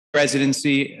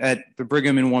residency at the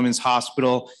Brigham and Women's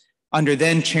Hospital under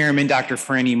then chairman, Dr.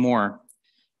 Franny Moore.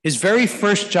 His very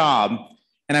first job,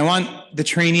 and I want the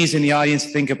trainees in the audience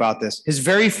to think about this, his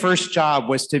very first job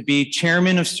was to be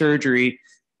chairman of surgery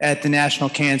at the National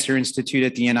Cancer Institute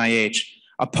at the NIH,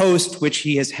 a post which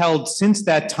he has held since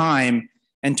that time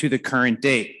and to the current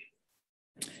date.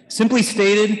 Simply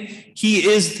stated, he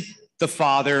is the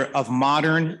father of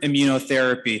modern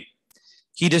immunotherapy.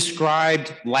 He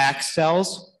described lax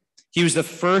cells. He was the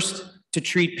first to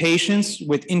treat patients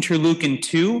with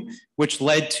interleukin-2, which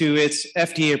led to its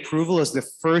FDA approval as the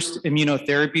first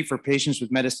immunotherapy for patients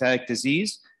with metastatic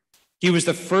disease. He was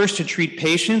the first to treat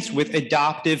patients with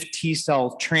adoptive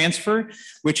T-cell transfer,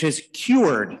 which has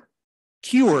cured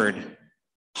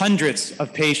hundreds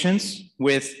of patients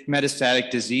with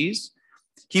metastatic disease.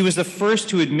 He was the first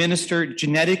to administer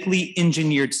genetically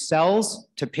engineered cells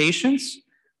to patients.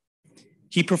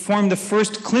 He performed the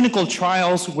first clinical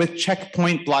trials with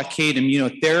checkpoint blockade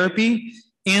immunotherapy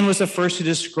and was the first to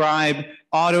describe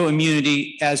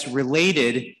autoimmunity as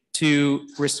related to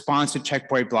response to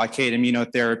checkpoint blockade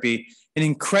immunotherapy, an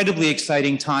incredibly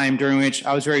exciting time during which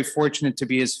I was very fortunate to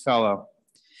be his fellow.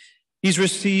 He's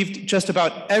received just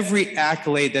about every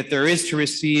accolade that there is to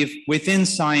receive within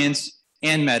science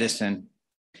and medicine.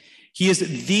 He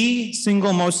is the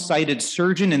single most cited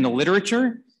surgeon in the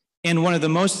literature and one of the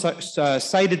most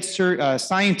cited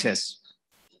scientists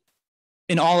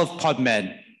in all of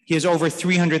PubMed. He has over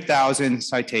 300,000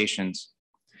 citations.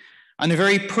 On a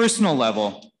very personal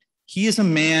level, he is a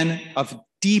man of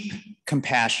deep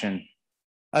compassion,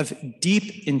 of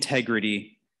deep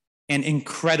integrity, and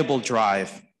incredible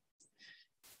drive.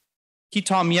 He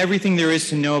taught me everything there is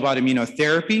to know about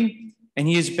immunotherapy, and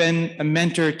he has been a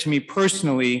mentor to me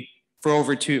personally for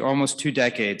over almost 2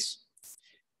 decades.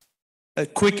 A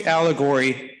quick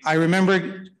allegory, I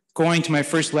remember going to my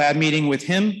first lab meeting with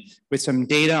him with some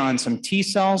data on some T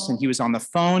cells, and he was on the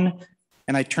phone,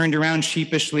 and I turned around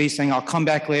sheepishly saying, "I'll come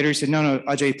back later." He said, "No,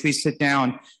 Ajay, please sit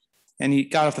down." And he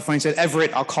got off the phone and said,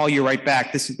 "Everett, I'll call you right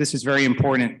back. This is very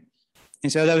important." He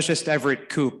said, "That was just Everett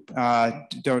Koop.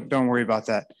 Don't worry about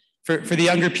that." For the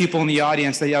younger people in the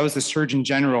audience, that was the Surgeon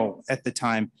General at the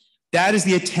time. That is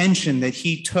the attention that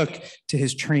he took to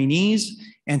his trainees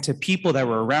and to people that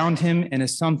were around him, and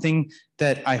is something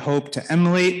that I hope to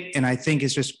emulate, and I think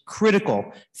is just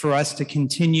critical for us to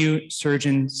continue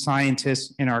surgeon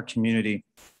scientists in our community.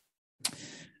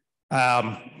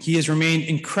 He has remained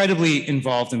incredibly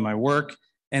involved in my work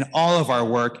and all of our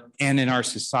work and in our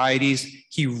societies.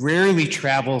 He rarely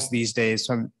travels these days,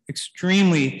 so I'm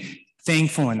extremely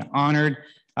thankful and honored.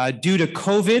 Due to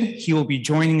COVID, he will be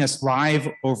joining us live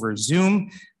over Zoom,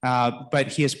 but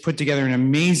he has put together an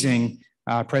amazing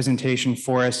presentation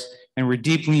for us, and we're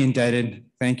deeply indebted.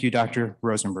 Thank you, Dr.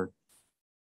 Rosenberg.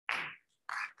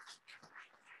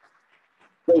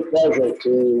 Great pleasure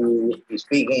to be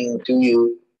speaking to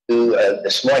you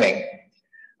this morning.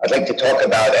 I'd like to talk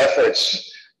about efforts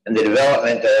in the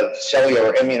development of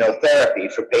cellular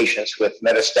immunotherapy for patients with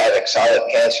metastatic solid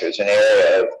cancers, an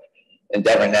area of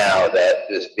endeavor now that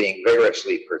is being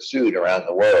vigorously pursued around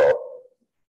the world.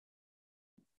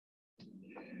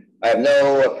 I have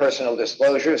no personal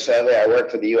disclosures. Sadly, I work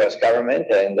for the US government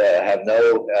and have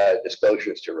no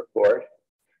disclosures to report.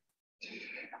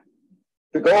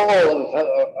 The goal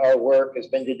of our work has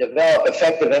been to develop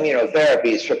effective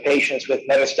immunotherapies for patients with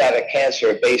metastatic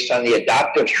cancer based on the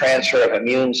adoptive transfer of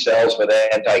immune cells with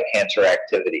anti-cancer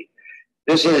activity.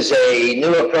 This is a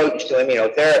new approach to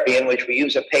immunotherapy in which we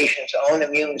use a patient's own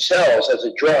immune cells as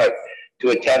a drug to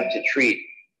attempt to treat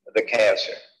the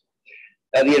cancer.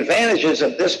 Now, the advantages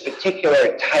of this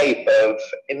particular type of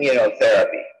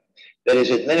immunotherapy, that is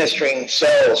administering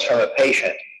cells from a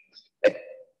patient that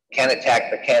can attack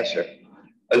the cancer,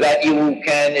 that you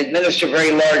can administer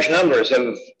very large numbers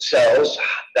of cells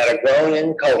that are grown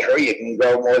in culture. You can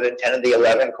grow more than 10 to the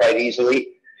 11 quite easily,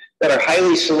 that are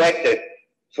highly selected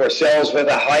for cells with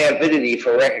a high avidity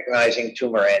for recognizing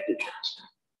tumor antigens.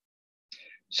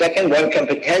 Second, one can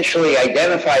potentially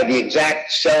identify the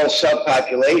exact cell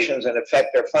subpopulations and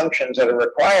effector functions that are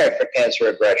required for cancer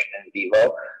aggression in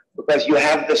vivo, because you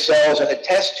have the cells in a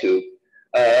test tube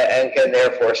and can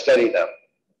therefore study them.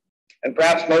 And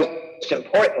perhaps most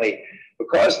importantly,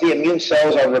 because the immune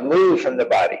cells are removed from the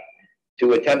body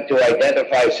to attempt to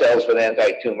identify cells with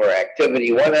anti-tumor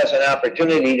activity, one has an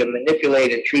opportunity to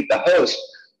manipulate and treat the host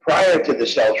prior to the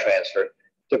cell transfer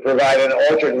to provide an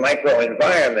altered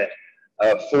microenvironment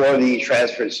for the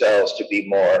transferred cells to be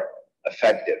more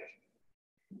effective.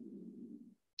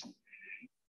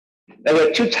 Now, there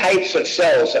are 2 types of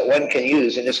cells that one can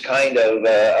use in this kind of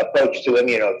approach to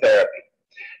immunotherapy.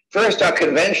 First are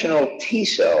conventional T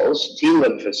cells, T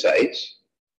lymphocytes,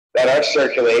 that are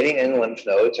circulating in lymph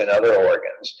nodes and other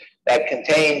organs that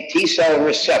contain T cell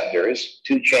receptors,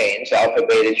 two chains, alpha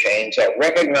beta chains, that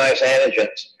recognize antigens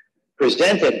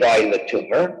presented by the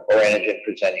tumor or antigen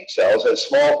presenting cells as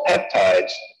small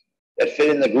peptides that fit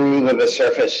in the groove of a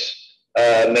surface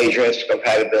major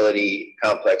histocompatibility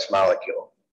complex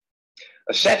molecule.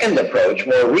 A second approach,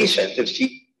 more recent, is to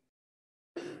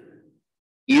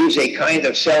use a kind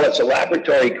of cell that's a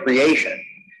laboratory creation.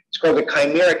 It's called a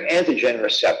chimeric antigen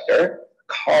receptor,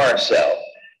 CAR cell.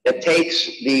 It takes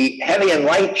the heavy and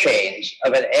light chains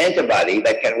of an antibody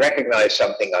that can recognize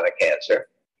something on a cancer,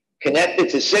 connect it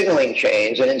to signaling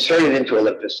chains, and insert it into a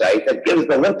lymphocyte that gives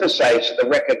the lymphocytes the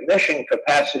recognition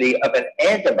capacity of an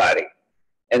antibody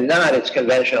and not its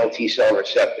conventional T cell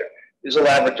receptor. This is a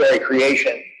laboratory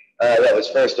creation that was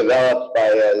first developed by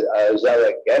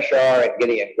Zelig Geshar and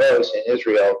Gideon Gross in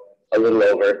Israel a little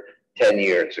over 10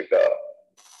 years ago.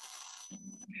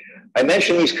 I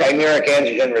mention these chimeric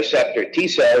antigen receptor T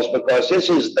cells because this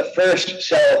is the first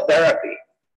cell therapy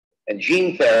and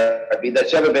gene therapy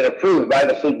that's ever been approved by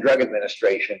the Food and Drug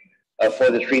Administration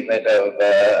for the treatment of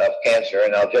cancer,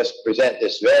 and I'll just present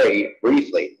this very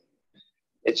briefly.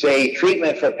 It's a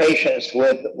treatment for patients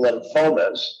with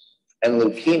lymphomas and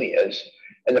leukemias.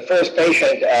 And the first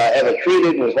patient ever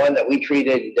treated was one that we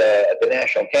treated at the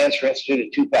National Cancer Institute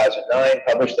in 2009,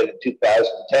 published it in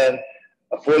 2010.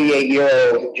 A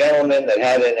 48-year-old gentleman that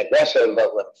had an aggressive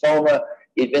lymphoma.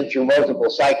 He'd been through multiple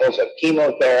cycles of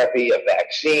chemotherapy, a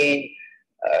vaccine,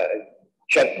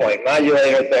 checkpoint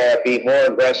modulator therapy, more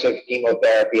aggressive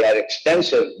chemotherapy, had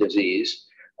extensive disease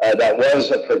that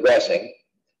was progressing.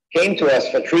 Came to us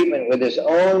for treatment with his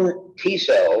own T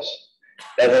cells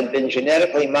that had been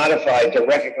genetically modified to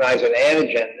recognize an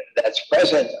antigen that's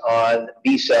present on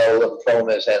B-cell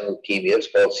lymphomas and leukemias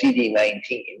called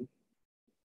CD19.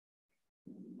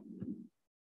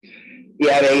 He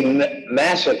had a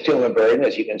massive tumor burden,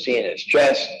 as you can see in his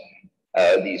chest,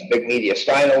 these big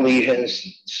mediastinal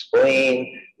lesions,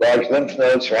 spleen, large lymph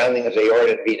nodes surrounding his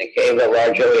aorta and vena cava,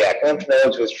 large iliac lymph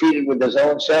nodes, was treated with his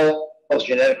own cells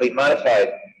genetically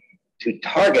modified to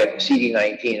target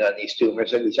CD19 on these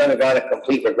tumors, and he's undergone a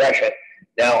complete regression,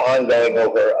 now ongoing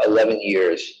over 11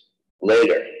 years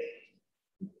later.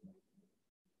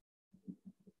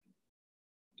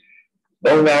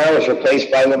 Bone marrow was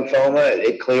replaced by lymphoma.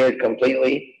 It cleared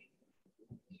completely.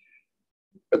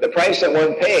 But the price that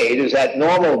one paid is that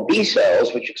normal B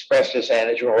cells, which express this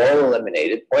antigen, were all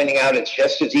eliminated, pointing out it's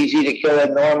just as easy to kill a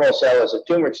normal cell as a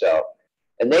tumor cell.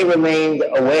 And they remained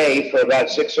away for about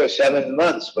 6 or 7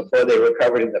 months before they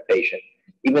recovered in the patient,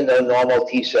 even though normal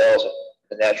T cells,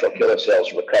 the natural killer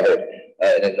cells, recovered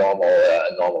in a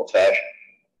normal fashion.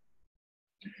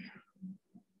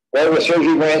 Well, the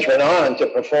surgery branch went on to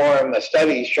perform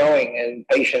studies showing in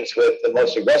patients with the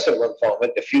most aggressive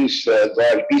lymphoma, diffuse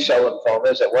large B-cell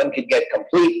lymphomas, that one could get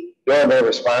complete durable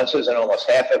responses in almost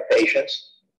half of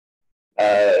patients.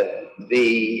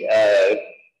 The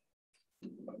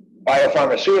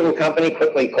biopharmaceutical company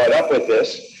quickly caught up with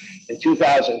this. In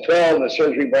 2012, the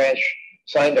surgery branch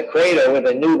signed a CRADA with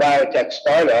a new biotech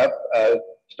startup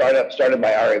started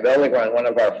by Ari Veldegran, one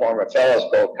of our former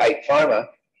fellows, called Kite Pharma.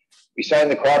 We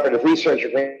signed the cooperative research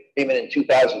agreement in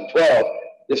 2012.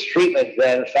 This treatment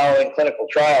then, following clinical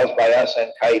trials by us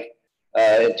and Kite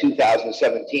in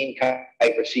 2017,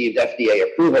 Kite received FDA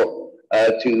approval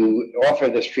to offer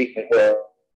this treatment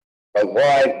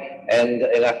worldwide. And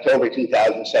in October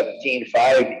 2017,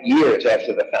 5 years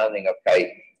after the founding of Kite,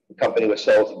 the company was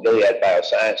sold to Gilead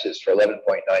Biosciences for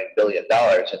 $11.9 billion,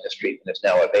 and this treatment is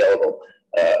now available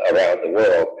around the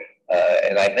world.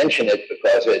 And I mention it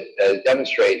because it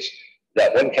demonstrates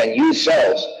that one can use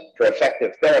cells for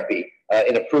effective therapy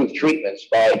in approved treatments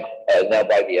now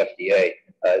by the FDA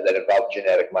that involve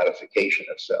genetic modification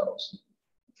of cells.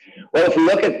 Well, if we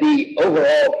look at the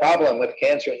overall problem with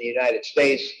cancer in the United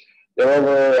States, there are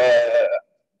over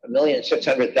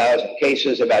 1,600,000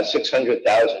 cases, about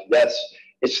 600,000 deaths.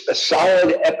 It's the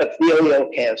solid epithelial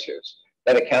cancers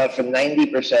that account for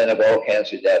 90% of all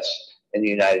cancer deaths in the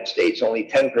United States, only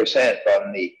 10%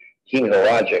 from the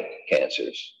hematologic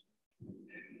cancers.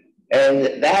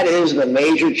 And that is the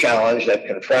major challenge that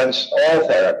confronts all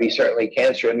therapy, certainly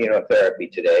cancer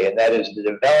immunotherapy today, and that is the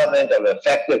development of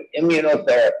effective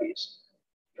immunotherapies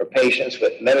for patients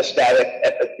with metastatic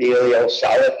epithelial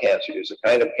solid cancers, the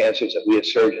kind of cancers that we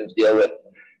as surgeons deal with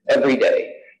every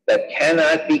day, that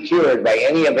cannot be cured by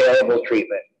any available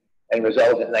treatment and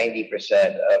result in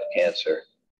 90% of cancer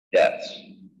deaths.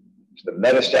 It's the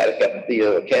metastatic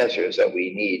epithelial cancers that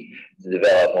we need to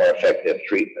develop more effective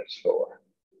treatments for.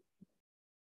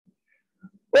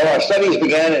 Well, our studies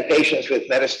began in patients with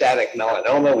metastatic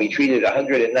melanoma. We treated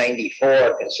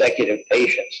 194 consecutive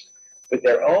patients with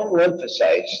their own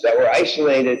lymphocytes that were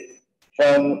isolated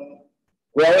from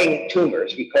growing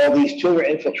tumors. We call these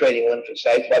tumor-infiltrating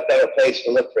lymphocytes. What better place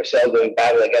to look for a cell doing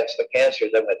battle against the cancer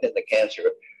than within the cancer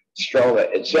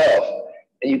stroma itself?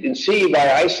 And you can see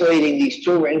by isolating these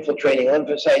tumor-infiltrating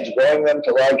lymphocytes, growing them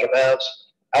to large amounts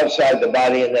outside the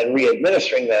body and then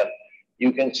re-administering them,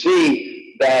 you can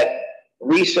see that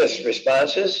RECIST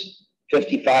responses,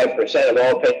 55% of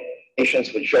all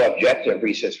patients would show objective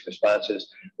RECIST responses,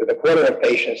 with a quarter of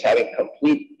patients having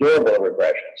complete durable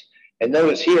regressions. And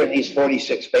notice here in these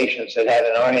 46 patients that had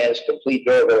in our hands complete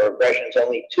durable regressions,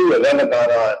 only 2 have ever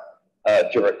gone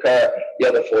on to recur. The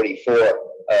other 44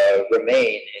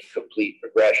 remain in complete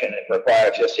regression. It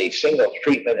requires just a single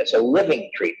treatment. It's a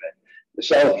living treatment. The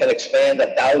cell can expand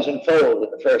 1,000-fold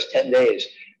in the first 10 days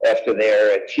after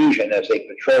their infusion as they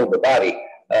patrol the body,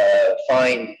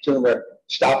 find tumor,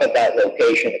 stop at that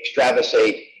location,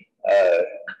 extravasate,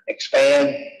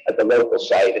 expand at the local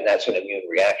site, and that's an immune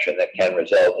reaction that can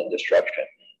result in destruction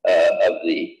of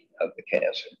the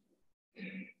cancer.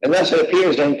 And thus it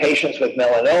appears in patients with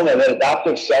melanoma that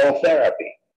adoptive cell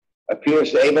therapy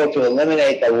appears able to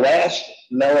eliminate the last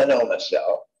melanoma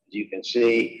cell. As you can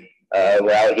see,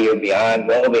 we're out here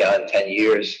well beyond 10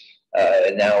 years,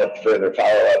 and now with further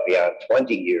follow-up beyond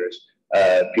 20 years,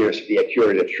 appears to be a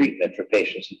curative treatment for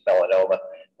patients with melanoma,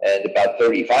 and about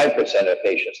 35% of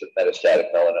patients with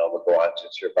metastatic melanoma go on to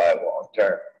survive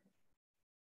long-term.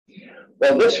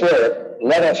 Well, this work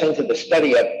led us into the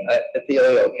study of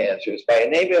epithelial cancers by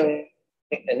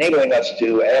enabling us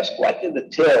to ask, what did the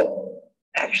TIL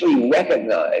actually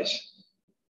recognize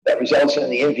that results in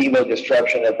the in vivo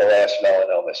destruction of the last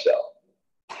melanoma cell?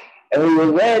 And we were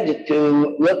led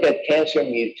to look at cancer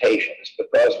mutations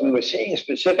because we were seeing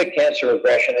specific cancer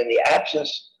regression in the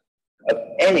absence of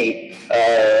any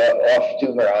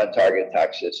off-tumor on-target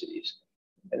toxicities.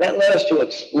 And that led us to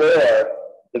explore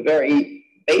the very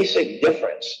basic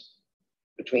difference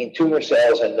between tumor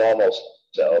cells and normal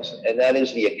cells, and that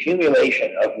is the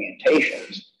accumulation of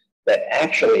mutations that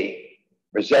actually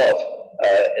result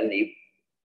in the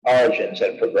origins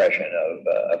and progression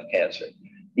of cancer.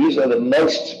 These are the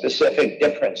most specific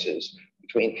differences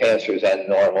between cancers and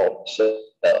normal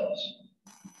cells.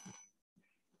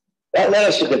 That led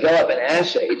us to develop an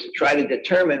assay to try to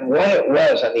determine what it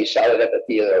was on these solid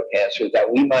epithelial cancers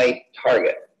that we might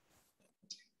target.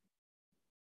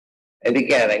 And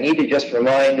again, I need to just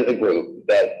remind the group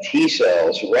that T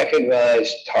cells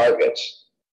recognize targets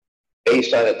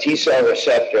based on a T cell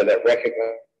receptor that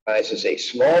recognizes a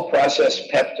small processed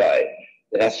peptide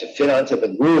that has to fit onto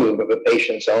the groove of a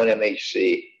patient's own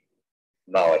MHC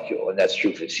molecule. And that's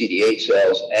true for CD8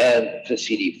 cells and for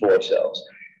CD4 cells.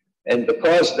 And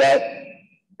because that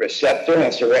receptor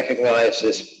has to recognize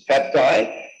this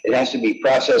peptide, it has to be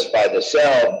processed by the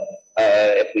cell.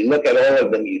 If we look at all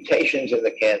of the mutations in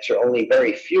the cancer, only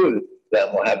very few of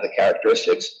them will have the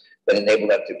characteristics that enable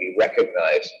them to be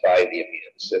recognized by the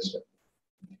immune system.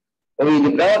 When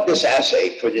we developed this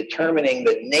assay for determining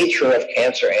the nature of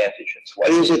cancer antigens,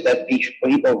 what is it that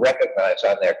people recognize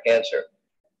on their cancer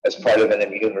as part of an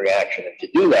immune reaction? And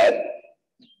to do that,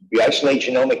 we isolate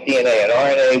genomic DNA and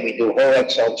RNA, we do whole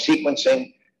exome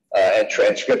sequencing and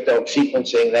transcriptome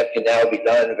sequencing. That can now be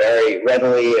done very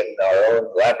readily in our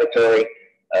own laboratory.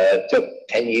 It took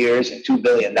 10 years and $2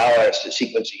 billion to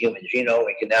sequence a human genome.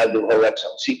 We can now do whole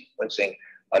exome sequencing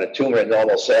on a tumor in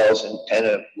normal cells in 10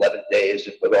 or 11 days,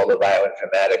 and with all the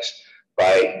bioinformatics,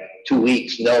 by 2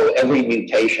 weeks, know every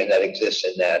mutation that exists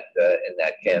in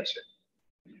that cancer.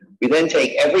 We then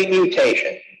take every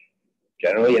mutation,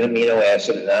 generally an amino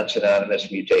acid, a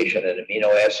non-synonymous mutation, an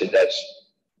amino acid that's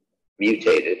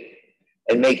mutated,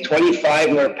 and make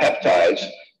 25-mer peptides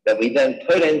that we then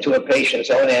put into a patient's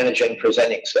own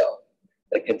antigen-presenting cell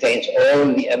that contains all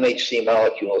of the MHC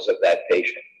molecules of that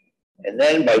patient. And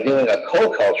then by doing a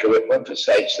co-culture with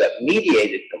lymphocytes that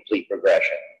mediated complete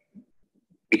regression,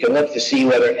 we can look to see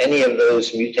whether any of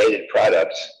those mutated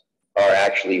products are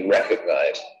actually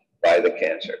recognized by the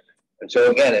cancer. And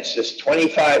so again, it's this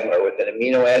 25-mer with an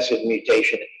amino acid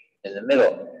mutation in the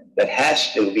middle that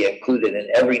has to be included in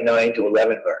every 9 to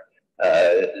 11-mer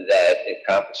that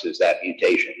encompasses that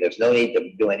mutation. There's no need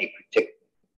to do any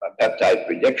peptide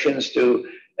predictions to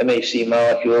MHC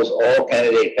molecules. All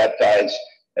candidate peptides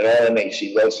and all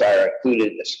MHC loci are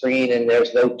included in the screen, and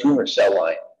there's no tumor cell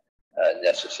line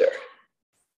necessary.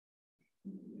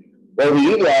 Well, we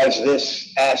utilize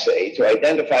this assay to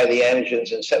identify the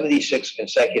antigens in 76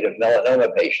 consecutive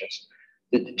melanoma patients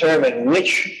to determine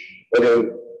which were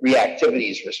the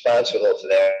reactivities responsible for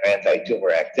their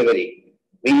anti-tumor activity.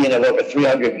 median of over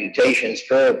 300 mutations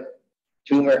per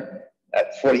tumor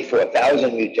at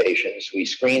 44,000 mutations. We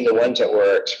screened the ones that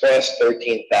were expressed,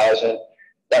 13,000.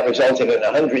 That resulted in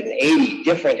 180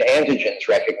 different antigens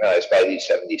recognized by these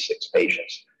 76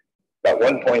 patients. About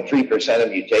 1.3% of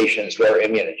mutations were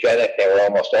immunogenic. They were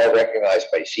almost all recognized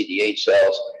by CD8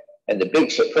 cells. And the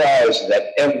big surprise is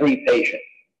that every patient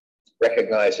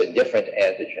recognized a different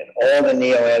antigen. All the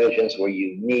neoantigens were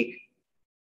unique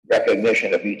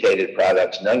recognition of mutated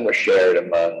products. None were shared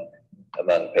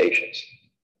among patients.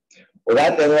 Well,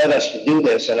 that then led us to do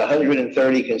this in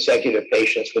 130 consecutive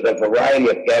patients with a variety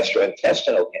of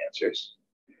gastrointestinal cancers.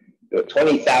 There were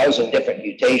 20,000 different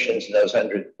mutations in those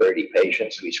 130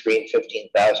 patients. We screened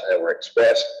 15,000 that were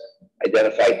expressed,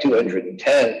 identified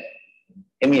 210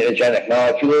 immunogenic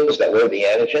molecules that were the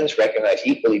antigens, recognized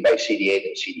equally by CD8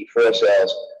 and CD4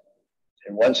 cells.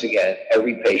 And once again,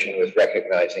 every patient was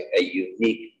recognizing a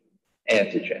unique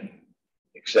antigen,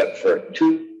 except for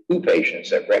two patients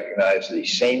that recognized the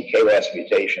same KRAS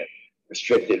mutation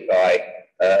restricted by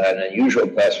an unusual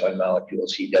class 1 molecule,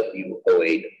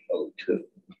 CW0802.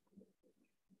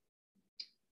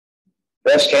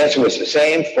 Breast cancer was the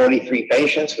same, 43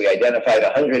 patients. We identified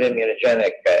 100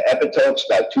 immunogenic epitopes.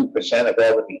 About 2% of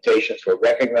all the mutations were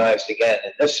recognized. Again,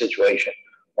 in this situation,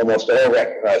 almost all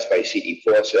recognized by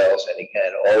CD4 cells, and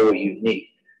again, all were unique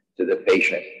to the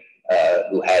patient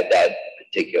who had that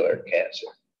particular cancer.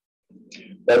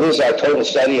 Now, this is our total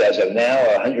study as of now,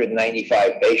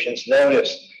 195 patients.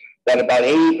 Notice that about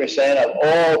 80% of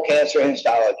all cancer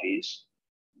histologies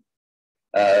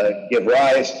give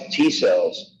rise to T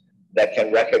cells that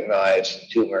can recognize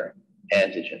tumor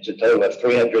antigens. A total of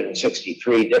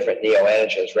 363 different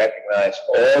neoantigens recognized,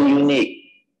 all unique,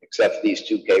 except for these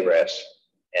two KRAS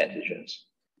antigens.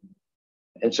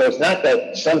 And so it's not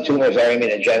that some tumors are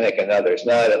immunogenic and others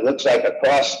not. It looks like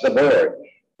across the board,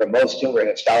 for most tumor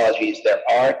histologies, there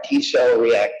are T cell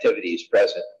reactivities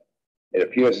present. It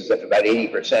appears as if about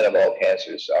 80% of all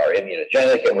cancers are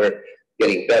immunogenic, and we're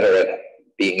getting better at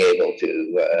being able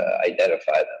to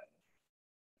identify them.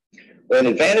 Well, an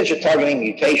advantage of targeting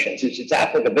mutations is its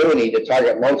applicability to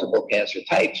target multiple cancer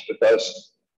types,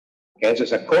 because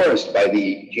cancers are caused by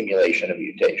the accumulation of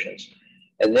mutations.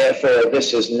 And therefore,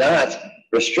 this is not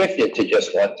restricted to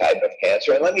just one type of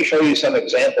cancer. And let me show you some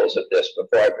examples of this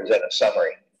before I present a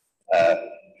summary.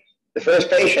 The first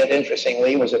patient,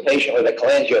 interestingly, was a patient with a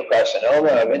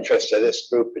cholangiocarcinoma of interest to this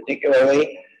group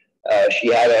particularly. She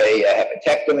had a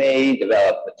hepatectomy,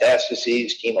 developed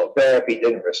metastases, chemotherapy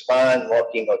didn't respond, more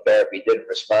chemotherapy didn't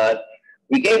respond.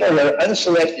 We gave her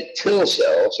unselected TIL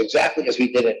cells, exactly as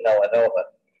we did in melanoma.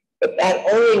 But that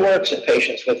only works in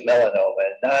patients with melanoma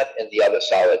and not in the other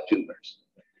solid tumors.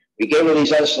 We gave her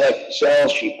these unselected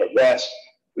cells, she progressed.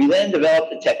 We then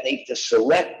developed a technique to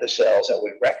select the cells that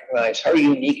would recognize her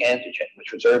unique antigen,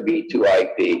 which was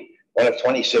ERB2IP, one of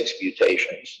 26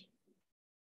 mutations.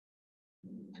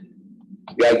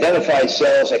 We identified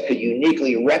cells that could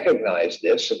uniquely recognize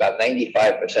this. About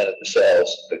 95% of the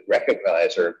cells could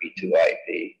recognize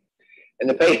ERB2IP. And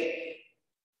the patient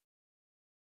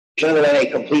underwent a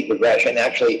complete regression.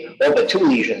 Actually, all but 2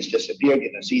 lesions disappeared.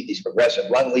 You can see these progressive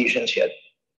lung lesions. She had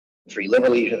 3 liver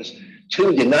lesions.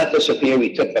 2 did not disappear.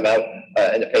 We took them out,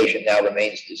 and the patient now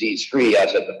remains disease-free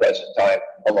as of the present time,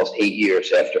 almost 8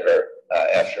 years after her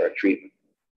treatment.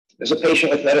 There's a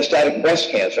patient with metastatic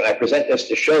breast cancer, and I present this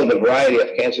to show the variety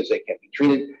of cancers that can be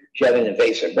treated. She had an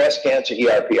invasive breast cancer,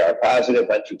 ER/PR positive,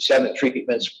 went through 7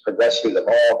 treatments, progressed through them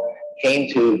all,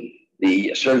 came to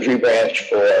the surgery branch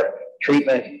for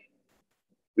treatment.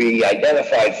 We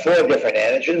identified 4 different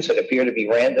antigens that appear to be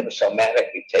random somatic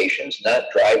mutations,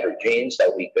 not driver genes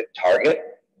that we could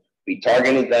target. We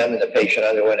targeted them, and the patient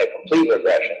underwent a complete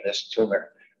regression. This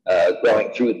tumor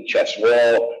growing through the chest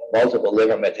wall, multiple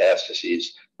liver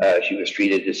metastases. She was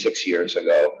treated 6 years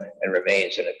ago and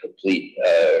remains in a complete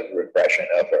regression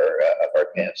of her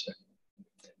cancer.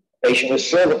 Patient with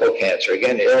cervical cancer,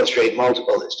 again, to illustrate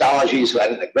multiple histologies, who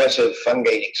had an aggressive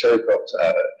fungating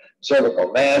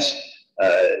cervical mass,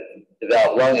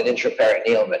 developed lung and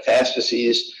intraperitoneal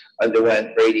metastases,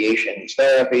 underwent radiation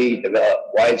therapy,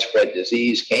 developed widespread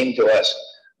disease, came to us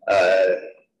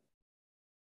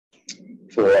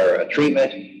for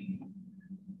treatment.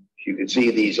 You can see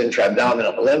these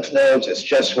intra-abdominal lymph nodes, it's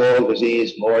chest wall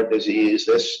disease, more disease,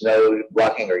 this node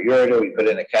blocking her ureter, we put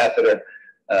in a catheter.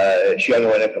 She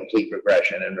underwent a complete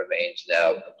regression and remains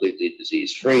now completely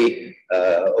disease-free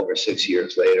over 6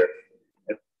 years later.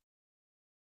 And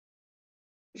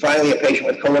finally, a patient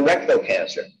with colorectal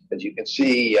cancer. As you can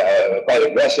see, quite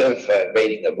aggressive,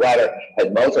 invading the bladder,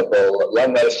 had multiple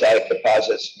lung metastatic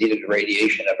deposits, needed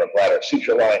irradiation of her bladder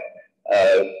suture line.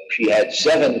 She had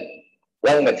 7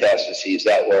 lung metastases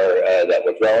that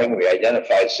were growing. We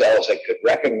identified cells that could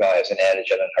recognize an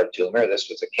antigen in her tumor. This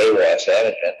was a KRAS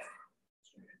antigen.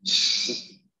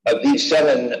 Of these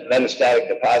 7 metastatic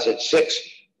deposits, 6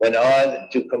 went on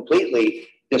to completely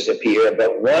disappear,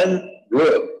 but 1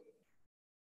 grew.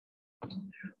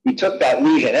 We took that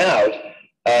lesion out,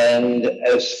 and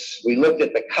as we looked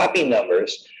at the copy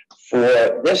numbers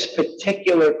for this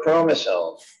particular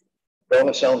chromosome,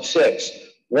 chromosome 6,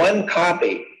 1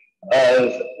 copy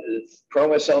of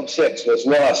chromosome 6 was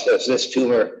lost as this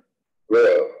tumor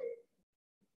grew.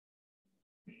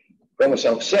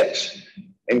 Chromosome 6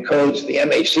 encodes the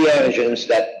MHC antigens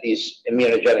that these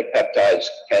immunogenic peptides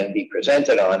can be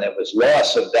presented on. It was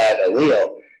loss of that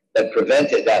allele that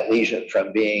prevented that lesion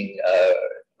from being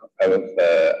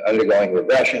undergoing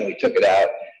regression. We took it out,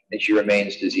 and she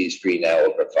remains disease-free now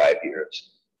over 5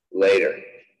 years later.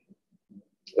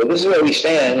 Well, this is where we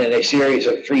stand in a series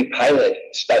of 3 pilot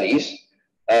studies.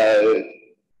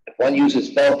 If one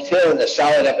uses bulk TIL in the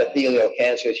solid epithelial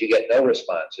cancers, you get no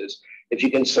responses. If you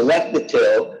can select the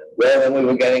TIL, well, then we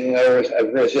were getting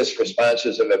resist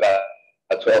responses of about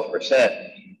 12%.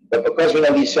 But because we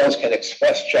know these cells can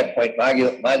express checkpoint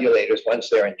modulators once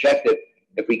they're injected,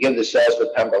 if we give the cells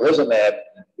with pembrolizumab,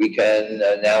 we can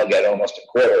now get almost a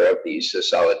quarter of these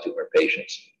solid tumor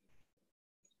patients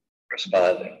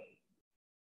responding.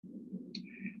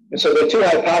 And so the 2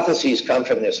 hypotheses come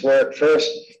from this work. First,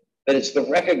 that it's the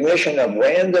recognition of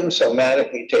random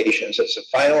somatic mutations. It's the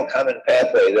final common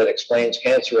pathway that explains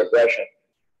cancer regression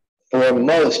for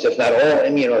most, if not all,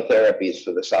 immunotherapies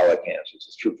for the solid cancers.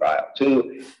 It's true for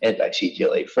IL-2,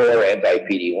 anti-CTLA-4,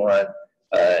 anti-PD-1,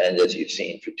 and as you've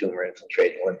seen for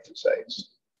tumor-infiltrating lymphocytes.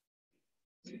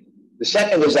 The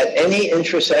second is that any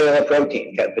intracellular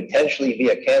protein can potentially be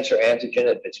a cancer antigen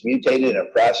if it's mutated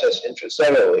and processed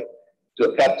intracellularly to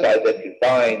a peptide that can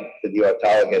bind to the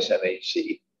autologous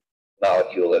MHC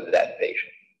molecule of that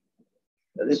patient.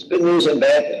 Now, this is good news and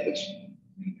bad news.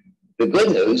 The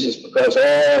good news is because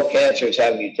all cancers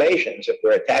have mutations, if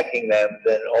we're attacking them,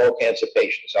 then all cancer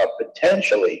patients are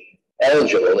potentially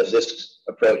eligible if this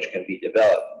approach can be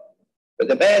developed. But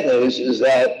the bad news is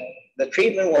that the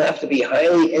treatment will have to be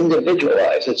highly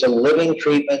individualized. It's a living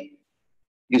treatment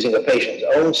using a patient's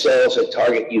own cells that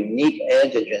target unique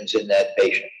antigens in that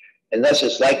patient. And thus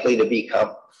it's likely to be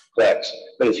complex.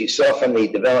 But as you saw from the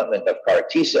development of CAR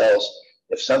T cells,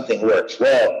 if something works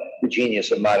well, the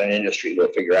genius of modern industry will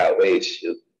figure out ways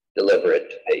to deliver it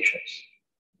to patients.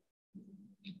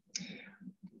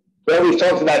 Well, we've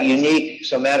talked about unique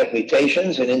somatic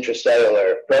mutations in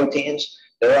intracellular proteins.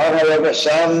 There are, however,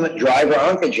 some driver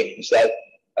oncogenes that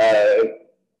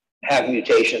have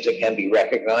mutations that can be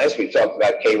recognized. We've talked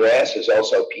about KRAS, there's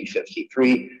also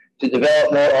P53, to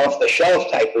develop more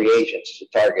off-the-shelf type reagents to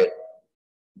target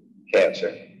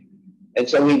cancer. And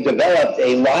so we've developed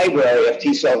a library of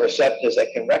T-cell receptors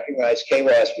that can recognize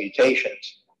KRAS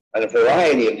mutations on a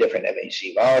variety of different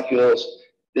MHC molecules.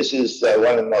 This is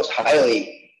one of the most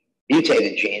highly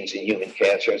mutated genes in human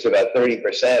cancers. About 30%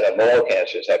 of all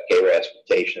cancers have KRAS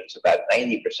mutations. About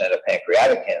 90% of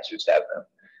pancreatic cancers have them.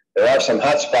 There are some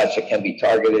hotspots that can be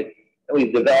targeted, and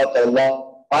we've developed a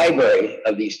long library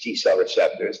of these T-cell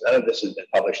receptors. None of this has been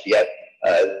published yet.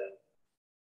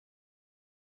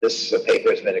 This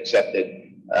paper has been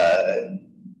accepted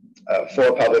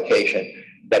for publication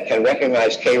that can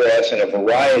recognize KRAS in a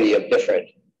variety of different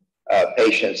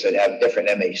patients that have different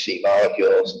MHC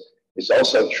molecules. It's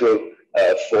also true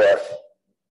for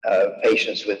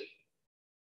patients that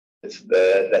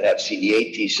have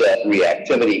CD8 T-cell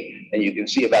reactivity, and you can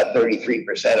see about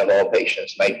 33% of all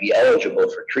patients might be eligible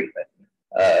for treatment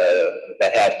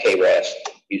that have KRAS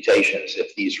mutations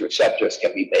if these receptors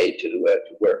can be made to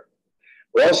work.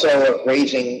 We're also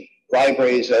raising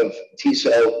libraries of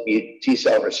T-cell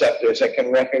receptors that can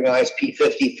recognize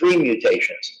P53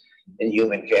 mutations in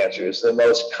human cancers. The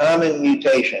most common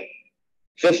mutation,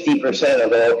 50%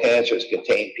 of all cancers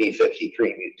contain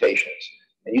P53 mutations.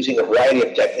 And using a variety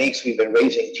of techniques, we've been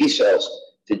raising T-cells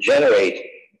to generate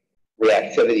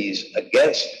reactivities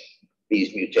against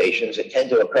these mutations that tend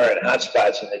to occur in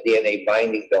hotspots in the DNA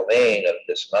binding domain of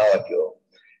this molecule.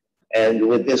 And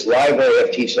with this library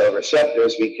of T-cell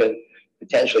receptors, we can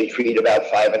potentially treat about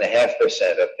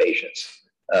 5.5% of patients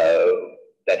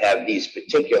that have these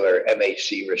particular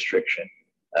MHC restriction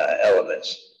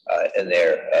elements in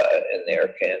their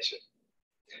cancer.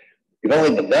 We've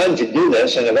only begun to do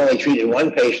this, and have only treated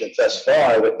 1 patient thus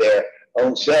far with their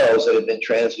own cells that have been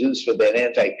transduced with an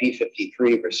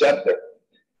anti-P53 receptor.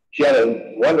 She had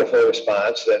a wonderful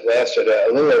response that lasted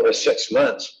a little over 6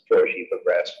 months before she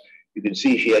progressed. You can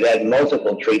see she had had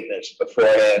multiple treatments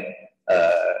beforehand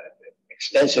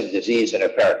extensive disease in her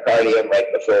pericardium right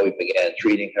before we began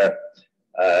treating her.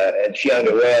 And she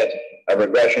underwent a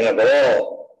regression of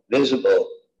all visible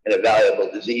and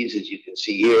evaluable diseases. You can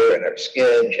see here in her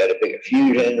skin, she had a big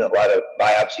effusion, a lot of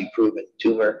biopsy-proven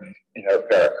tumor in her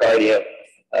pericardium,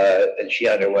 and she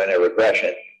underwent a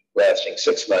regression lasting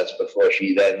 6 months before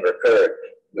she then recurred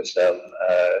with some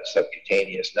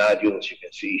subcutaneous nodules. You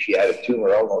can see she had a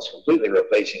tumor almost completely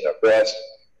replacing her breast,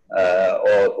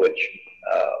 all of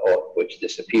which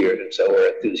disappeared. And so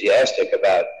we're enthusiastic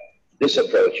about this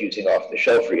approach using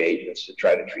off-the-shelf reagents to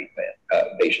try to treat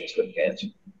patients with cancer.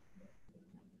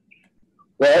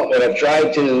 Well, what I've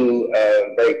tried to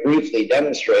very briefly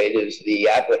demonstrate is the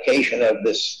application of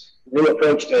this new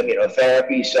approach to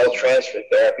immunotherapy, cell transfer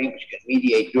therapy, which can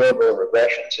mediate durable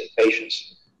regressions in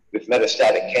patients with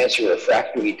metastatic cancer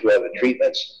refractory to other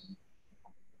treatments.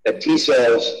 That T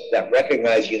cells that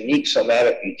recognize unique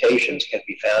somatic mutations can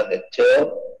be found in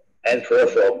TIL and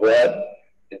peripheral blood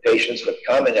in patients with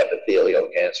common epithelial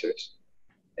cancers.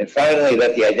 And finally,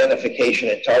 that the identification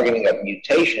and targeting of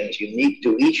mutations unique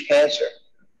to each cancer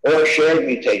or shared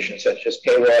mutations such as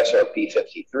KRAS or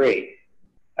P53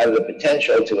 have the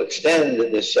potential to extend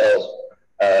this cell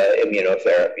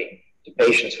immunotherapy to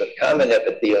patients with common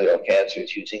epithelial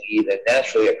cancers using either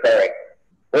naturally occurring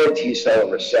or T cell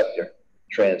receptor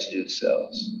transduced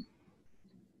cells.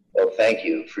 Well, thank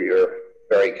you for your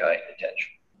very kind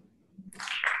attention.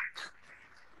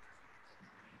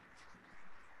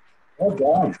 Well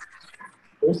done.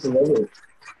 First delivery.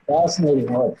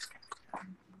 Fascinating work.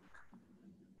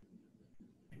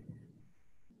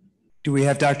 Do we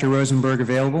have Dr. Rosenberg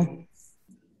available?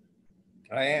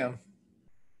 I am.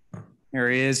 There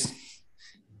he is.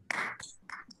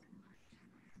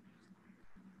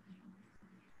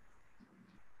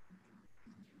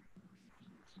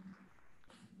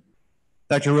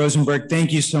 Dr. Rosenberg,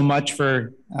 thank you so much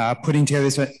for putting together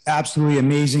this absolutely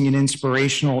amazing and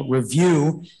inspirational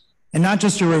review. And not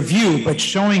just a review, but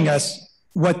showing us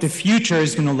what the future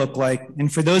is going to look like.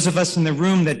 And for those of us in the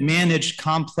room that manage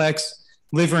complex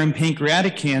liver and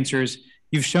pancreatic cancers,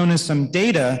 you've shown us some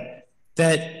data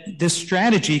that this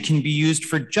strategy can be used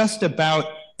for just about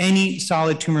any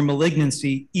solid tumor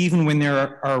malignancy, even when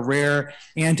there are rare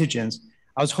antigens.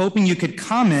 I was hoping you could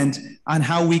comment on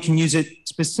how we can use it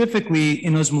specifically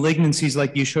in those malignancies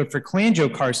like you showed for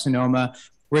cholangiocarcinoma,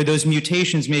 where those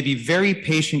mutations may be very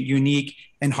patient unique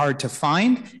and hard to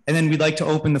find. And then we'd like to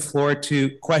open the floor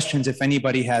to questions if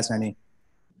anybody has any.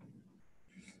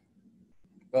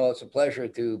 Well, it's a pleasure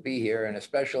to be here, and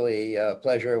especially a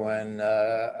pleasure when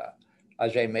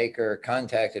Ajay Maker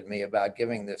contacted me about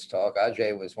giving this talk.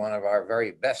 Ajay was one of our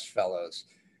very best fellows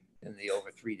in the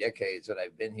over 3 decades that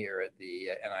I've been here at the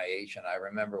NIH, and I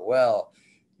remember well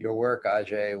your work,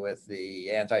 Ajay, with the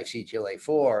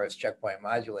anti-CTLA-4 as checkpoint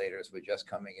modulators were just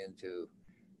coming into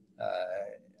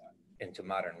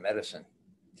modern medicine.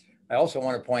 I also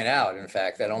want to point out, in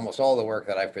fact, that almost all the work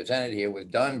that I've presented here was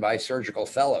done by surgical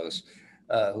fellows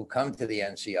who come to the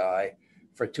NCI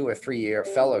for 2 or 3 year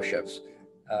fellowships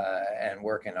and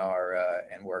work in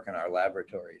our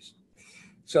laboratories.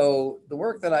 So the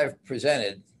work that I've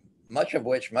presented, much of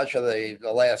the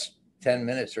last 10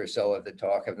 minutes or so of the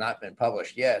talk have not been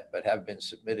published yet, but have been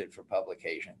submitted for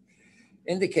publication,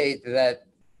 indicate that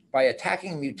by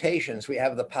attacking mutations, we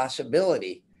have the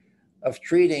possibility of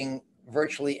treating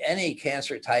virtually any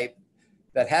cancer type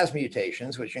that has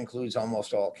mutations, which includes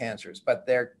almost all cancers. But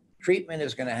their treatment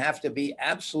is going to have to be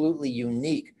absolutely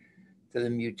unique to the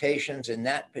mutations in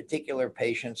that particular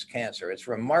patient's cancer. It's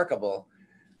remarkable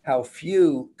how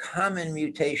few common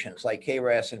mutations like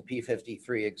KRAS and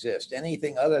P53 exist.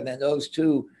 Anything other than those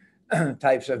 2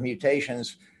 types of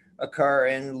mutations occur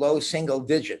in low single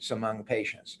digits among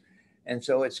patients. And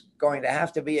so it's going to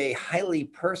have to be a highly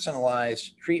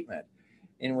personalized treatment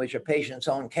in which a patient's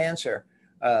own cancer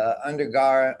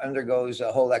undergoes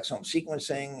a whole exome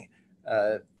sequencing.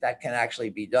 That can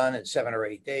actually be done in 7 or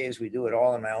 8 days. We do it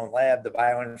all in my own lab. The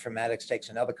bioinformatics takes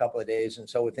another couple of days. And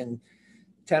so within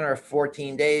 10 or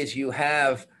 14 days, you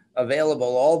have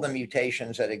available all the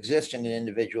mutations that exist in an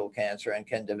individual cancer and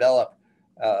can develop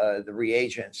the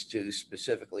reagents to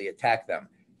specifically attack them.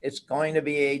 It's going to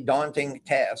be a daunting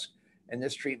task. And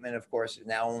this treatment, of course, is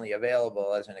now only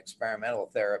available as an experimental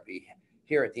therapy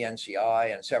here at the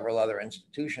NCI and several other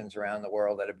institutions around the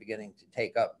world that are beginning to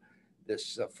take up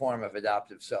this form of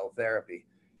adoptive cell therapy.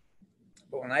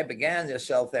 But when I began this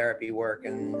cell therapy work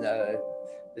in the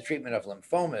treatment of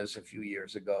lymphomas a few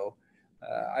years ago,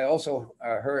 I also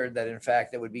heard that, in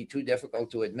fact, it would be too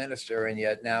difficult to administer, and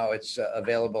yet now it's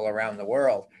available around the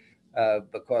world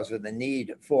because of the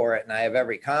need for it. And I have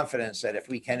every confidence that if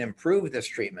we can improve this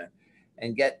treatment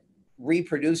and get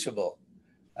reproducible,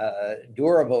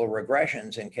 durable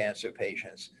regressions in cancer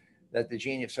patients, that the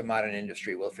genius of modern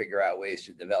industry will figure out ways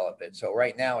to develop it. So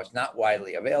right now it's not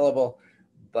widely available,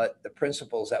 but the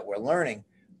principles that we're learning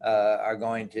are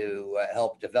going to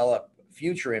help develop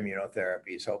future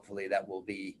immunotherapies, hopefully, that will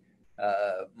be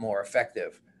more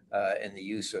effective in the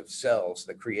use of cells,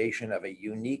 the creation of a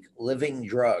unique living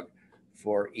drug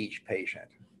for each patient.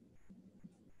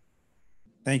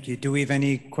 Thank you. Do we have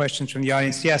any questions from the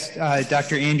audience? Yes,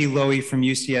 Dr. Andy Lowy from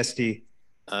UCSD.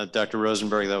 Dr.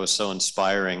 Rosenberg, that was so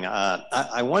inspiring.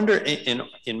 I wonder,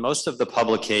 in most of the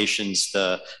publications,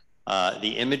 the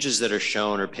images that are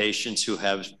shown are patients who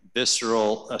have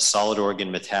visceral solid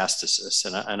organ metastasis.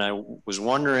 And I was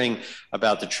wondering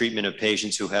about the treatment of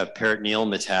patients who have peritoneal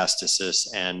metastasis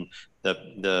and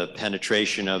the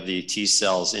penetration of the T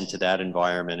cells into that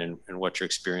environment and what your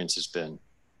experience has been.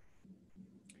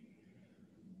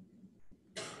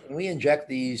 When we inject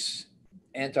these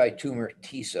anti-tumor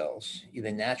T cells,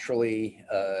 either naturally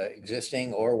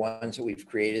existing or ones that we've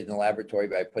created in the laboratory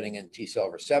by putting in T cell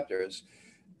receptors,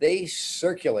 they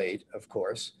circulate, of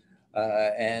course.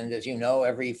 And as you know,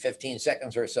 every 15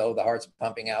 seconds or so, the heart's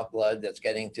pumping out blood that's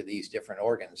getting to these different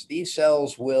organs. These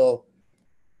cells will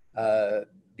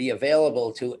be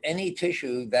available to any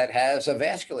tissue that has a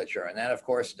vasculature. And that, of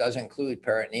course, does include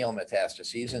peritoneal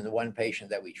metastases. And the one patient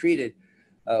that we treated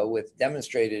with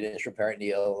demonstrated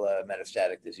intraperitoneal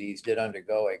metastatic disease did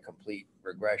undergo a complete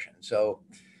regression. So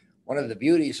one of the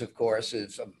beauties, of course,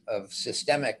 of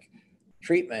systemic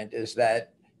treatment is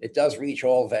that it does reach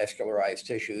all vascularized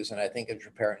tissues, and I think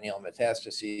intraperitoneal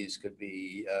metastases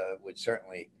would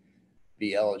certainly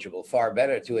be eligible. Far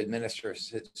better to administer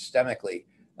systemically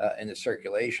in the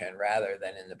circulation rather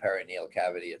than in the peritoneal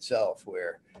cavity itself,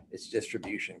 where its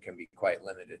distribution can be quite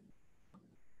limited.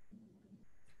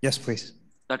 Yes, please.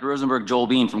 Dr. Rosenberg, Joel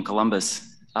Bean from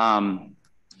Columbus.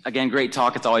 Again, great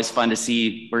talk. It's always fun to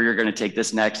see where you're going to take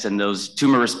this next, and those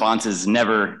tumor responses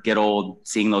never get old,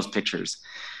 seeing those pictures.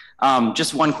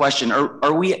 Just one question.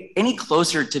 Are we any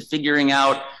closer to figuring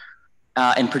out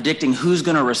and predicting who's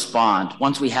going to respond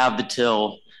once we have the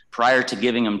TIL prior to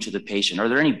giving them to the patient? Are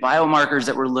there any biomarkers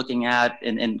that we're looking at,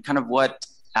 and kind of what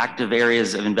active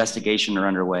areas of investigation are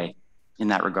underway in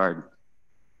that regard?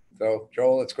 So,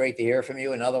 Joel, it's great to hear from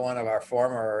you. Another one of our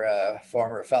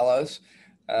former fellows.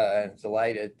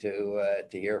 Delighted to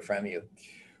hear from you.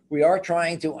 We are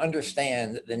trying to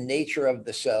understand the nature of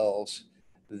the cells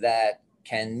that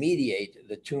can mediate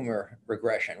the tumor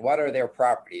regression. What are their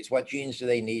properties? What genes do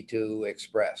they need to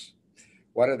express?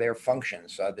 What are their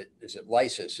functions? Is it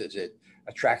lysis? Is it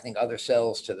attracting other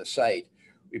cells to the site?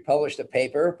 We published a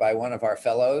paper by one of our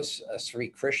fellows, Sri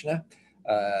Krishna,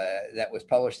 that was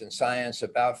published in Science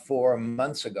about 4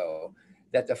 months ago,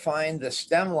 that defined the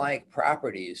stem-like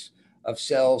properties of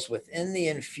cells within the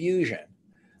infusion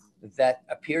that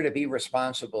appear to be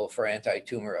responsible for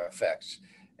anti-tumor effects.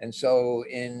 And so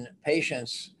in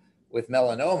patients with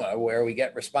melanoma, where we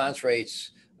get response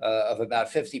rates of about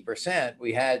 50%,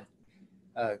 we had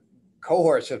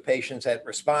cohorts of patients that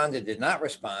responded, did not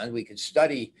respond. We could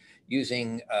study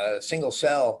using single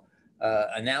cell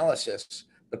analysis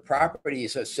the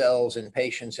properties of cells in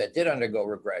patients that did undergo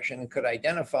regression, and could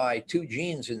identify 2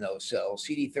 genes in those cells,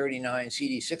 CD39,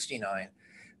 CD69,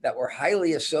 that were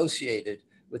highly associated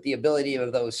with the ability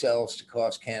of those cells to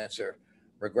cause cancer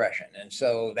regression. And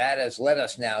so that has led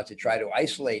us now to try to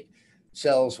isolate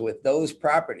cells with those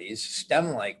properties,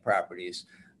 stem-like properties,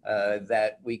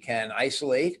 that we can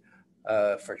isolate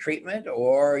for treatment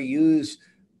or use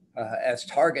as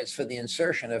targets for the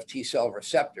insertion of T cell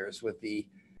receptors, with the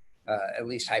at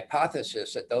least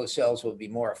hypothesis that those cells will be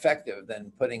more effective than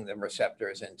putting the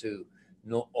receptors into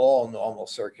all normal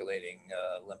circulating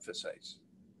lymphocytes.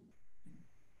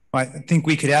 I think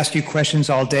we could ask you questions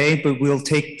all day, but we'll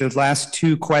take the last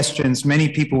 2 questions. Many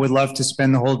people would love to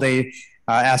spend the whole day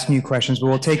asking you questions, but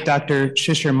we'll take Dr.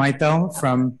 Shishir Maitel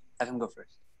from... I can go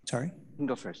first. Sorry? You can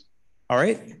go first. All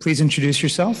right, please introduce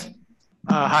yourself.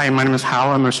 Hi, my name is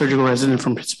Hal. I'm a surgical resident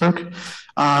from Pittsburgh.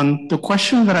 The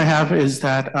question that I have is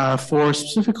that for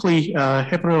specifically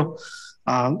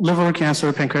liver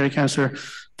cancer, pancreatic cancer,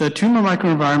 the tumor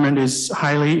microenvironment is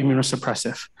highly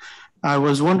immunosuppressive. I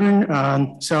was wondering,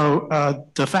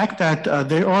 the fact that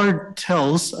there are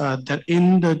TILs that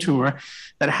in the tumor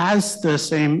that has the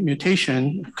same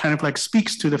mutation kind of like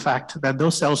speaks to the fact that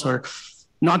those cells are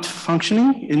not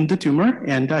functioning in the tumor.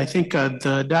 And I think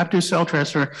the adaptive cell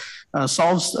transfer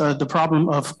solves the problem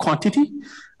of quantity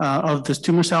of the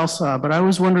tumor cells. But I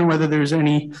was wondering whether there's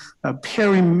any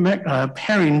pairing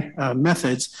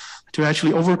methods to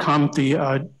actually overcome the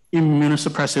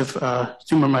immunosuppressive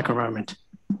tumor microenvironment.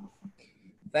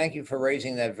 Thank you for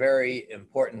raising that very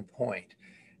important point.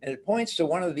 And it points to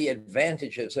one of the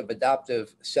advantages of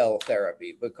adoptive cell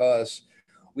therapy, because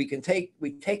we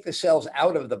take the cells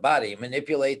out of the body,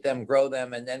 manipulate them, grow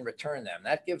them, and then return them.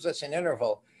 That gives us an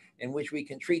interval in which we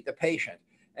can treat the patient.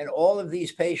 And all of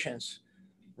these patients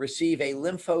receive a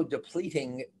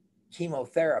lymphodepleting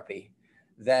chemotherapy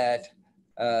that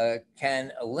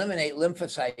can eliminate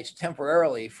lymphocytes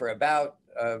temporarily for about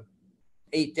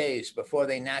 8 days before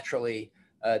they naturally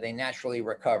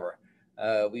recover.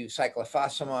 We use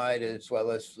cyclophosphamide as well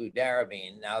as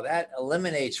fludarabine. Now that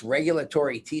eliminates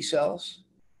regulatory T cells.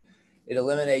 It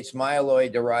eliminates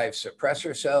myeloid-derived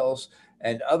suppressor cells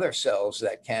and other cells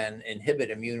that can inhibit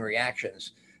immune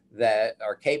reactions that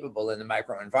are capable in the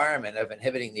microenvironment of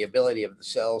inhibiting the ability of the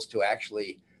cells to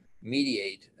actually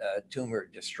mediate tumor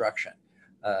destruction.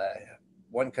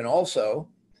 One can also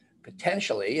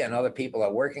potentially, and other people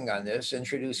are working on this,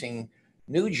 introducing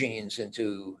new genes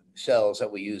into cells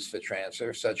that we use for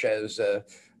transfer, such as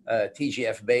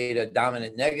TGF-beta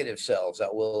dominant negative cells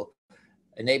that will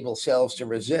enable cells to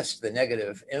resist the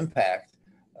negative impact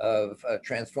of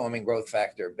transforming growth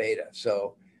factor beta.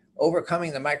 So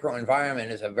overcoming the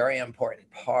microenvironment is a very important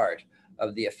part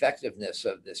of the effectiveness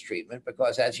of this treatment,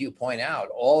 because as you point out,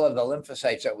 all of the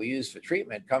lymphocytes that we use for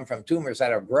treatment come from tumors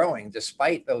that are growing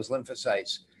despite those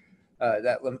lymphocytes,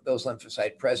 those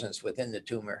lymphocyte presence within the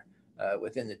tumor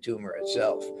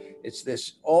itself. It's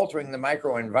this altering the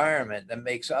microenvironment that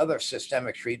makes other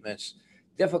systemic treatments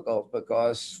difficult,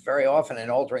 because very often in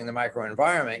altering the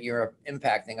microenvironment, you're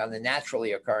impacting on the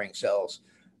naturally occurring cells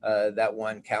that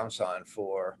one counts on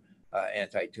for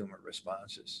anti-tumor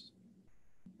responses.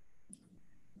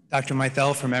 Dr.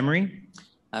 Mithel from Emory.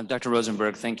 Dr.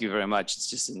 Rosenberg, thank you very much. It's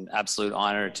just an absolute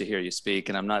honor to hear you speak,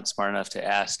 and I'm not smart enough to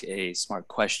ask a smart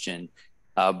question,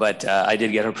 but I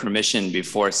did get her permission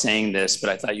before saying this, but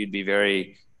I thought you'd be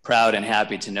very proud and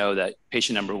happy to know that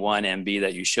patient number 1, MB,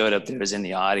 that you showed up there is in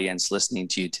the audience listening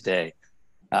to you today.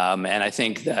 And I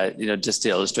think that, just to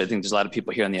illustrate, I think there's a lot of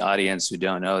people here in the audience who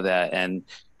don't know that. And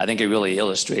I think it really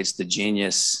illustrates the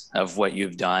genius of what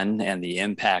you've done and the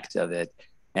impact of it.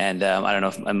 And I don't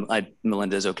know if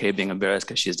Melinda's okay being embarrassed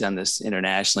because she's done this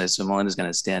internationally. So Melinda's going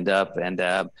to stand up. And,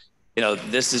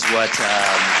 this is what...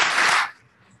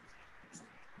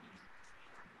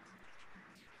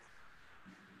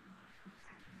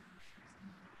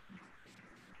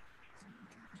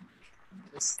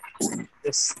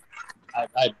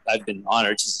 I've been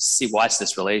honored to watch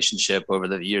this relationship over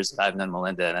the years that I've known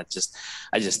Melinda, and I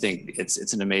just think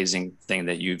it's an amazing thing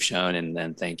that you've shown,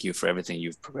 and thank you for everything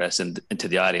you've progressed. And to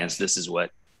the audience, this is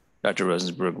what Dr.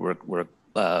 Rosenberg work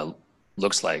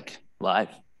looks like live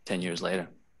 10 years later.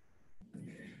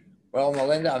 Well,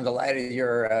 Melinda, I'm delighted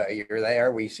you're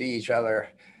there. We see each other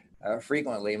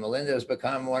frequently. Melinda has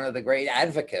become one of the great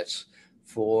advocates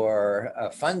for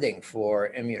funding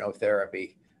for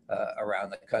immunotherapy around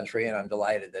the country, and I'm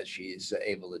delighted that she's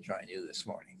able to join you this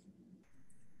morning.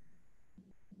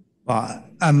 Well,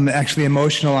 I'm actually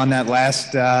emotional on that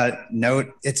last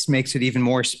note. It makes it even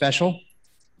more special.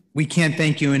 We can't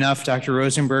thank you enough, Dr.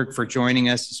 Rosenberg, for joining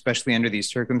us, especially under these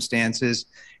circumstances.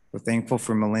 We're thankful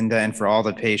for Melinda and for all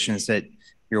the patients that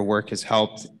your work has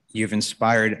helped. You've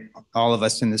inspired all of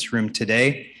us in this room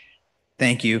today.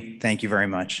 Thank you. Thank you very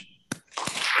much.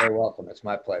 You're welcome. It's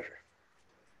my pleasure.